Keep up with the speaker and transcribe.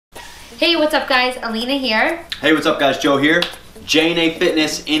Hey, what's up guys? Alina here. Hey, what's up guys? Joe here. J&A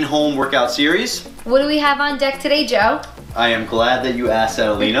Fitness in-home workout series. What do we have on deck today, Joe? I am glad that you asked that,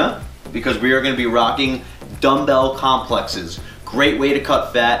 Alina, because we are going to be rocking dumbbell complexes. Great way to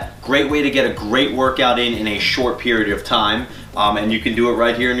cut fat, great way to get a great workout in a short period of time, and you can do it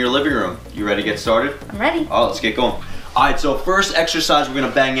right here in your living room. You ready to get started? I'm ready. Oh, let's get going. All right, so first exercise we're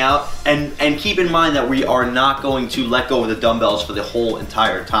gonna bang out, and keep in mind that we are not going to let go of the dumbbells for the whole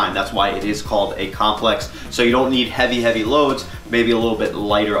entire time. That's why it is called a complex. So you don't need heavy loads, maybe a little bit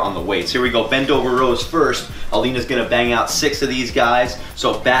lighter on the weights. Here we go, bend over rows first. Alina's gonna bang out 6 of these guys.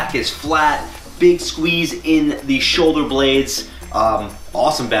 So back is flat, big squeeze in the shoulder blades.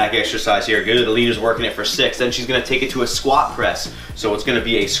 Awesome back exercise here, good. Alina's working it for 6. Then she's gonna take it to a squat press. So it's gonna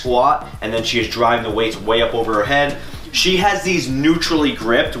be a squat, and then she is driving the weights way up over her head. She has these neutrally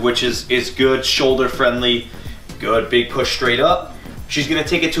gripped, which is good, shoulder friendly, good, big push straight up. She's gonna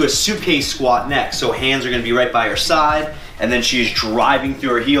take it to a suitcase squat next, so hands are gonna be right by her side, and then she is driving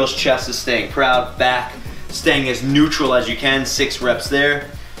through her heels, chest is staying proud, back staying as neutral as you can, 6 reps there.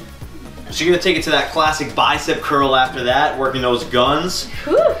 So you're gonna take it to that classic bicep curl after that, working those guns.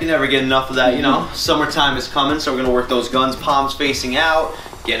 Whew. You never get enough of that, you know. Summertime is coming, so we're gonna work those guns, palms facing out,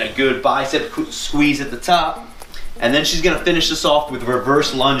 getting a good bicep squeeze at the top. And then she's gonna finish this off with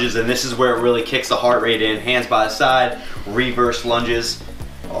reverse lunges, and this is where it really kicks the heart rate in. Hands by the side, reverse lunges.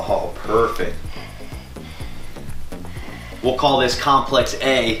 Oh, perfect. We'll call this complex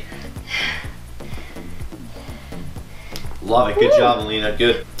A. Love it, good job, Alina,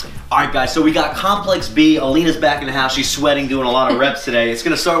 good. All right, guys, so we got complex B. Alina's back in the house. She's sweating, doing a lot of reps today. It's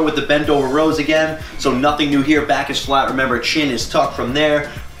gonna start with the bent over rows again. So nothing new here, back is flat. Remember, chin is tucked from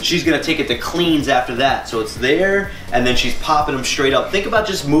there. She's gonna take it to cleans after that. So it's there, and then she's popping them straight up. Think about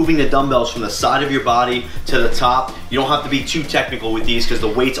just moving the dumbbells from the side of your body to the top. You don't have to be too technical with these because the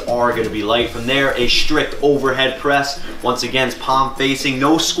weights are gonna be light. From there, a strict overhead press. Once again, it's palm facing,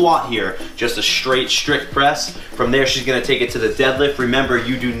 no squat here, just a straight, strict press. From there, she's gonna take it to the deadlift. Remember,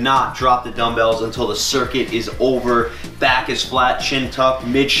 you do not drop the dumbbells until the circuit is over. Back is flat, chin tucked,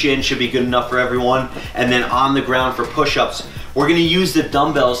 mid shin should be good enough for everyone. And then on the ground for push-ups. We're gonna use the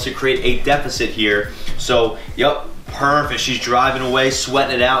dumbbells to create a deficit here. So, yep, perfect. She's driving away,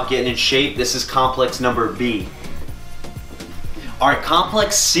 sweating it out, getting in shape. This is complex number B. All right,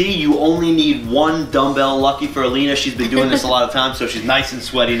 complex C, you only need 1 dumbbell. Lucky for Alina, she's been doing this a lot of times, so she's nice and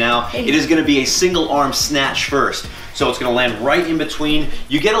sweaty now. It is gonna be a single arm snatch first. So it's gonna land right in between.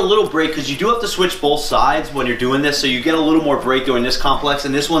 You get a little break, because you do have to switch both sides when you're doing this, so you get a little more break doing this complex,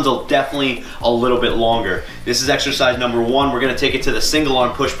 and this one's definitely a little bit longer. This is exercise number 1. We're gonna take it to the single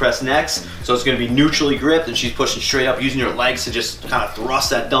arm push press next. So it's gonna be neutrally gripped, and she's pushing straight up, using her legs to just kind of thrust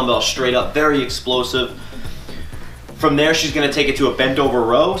that dumbbell straight up, very explosive. From there, she's gonna take it to a bent over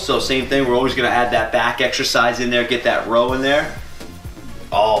row. So same thing, we're always gonna add that back exercise in there, get that row in there.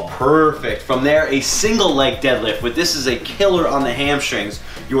 Oh, perfect. From there, a single leg deadlift. But this is a killer on the hamstrings.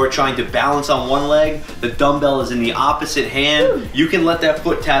 You are trying to balance on one leg. The dumbbell is in the opposite hand. You can let that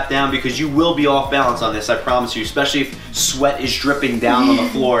foot tap down because you will be off balance on this, I promise you, especially if sweat is dripping down on the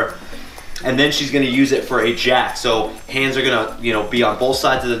floor. And then she's gonna use it for a jack. So hands are gonna, be on both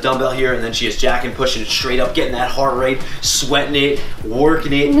sides of the dumbbell here, and then she is jacking, pushing it straight up, getting that heart rate, sweating it,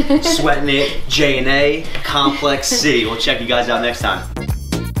 working it, sweating it. J&A, complex C. We'll check you guys out next time.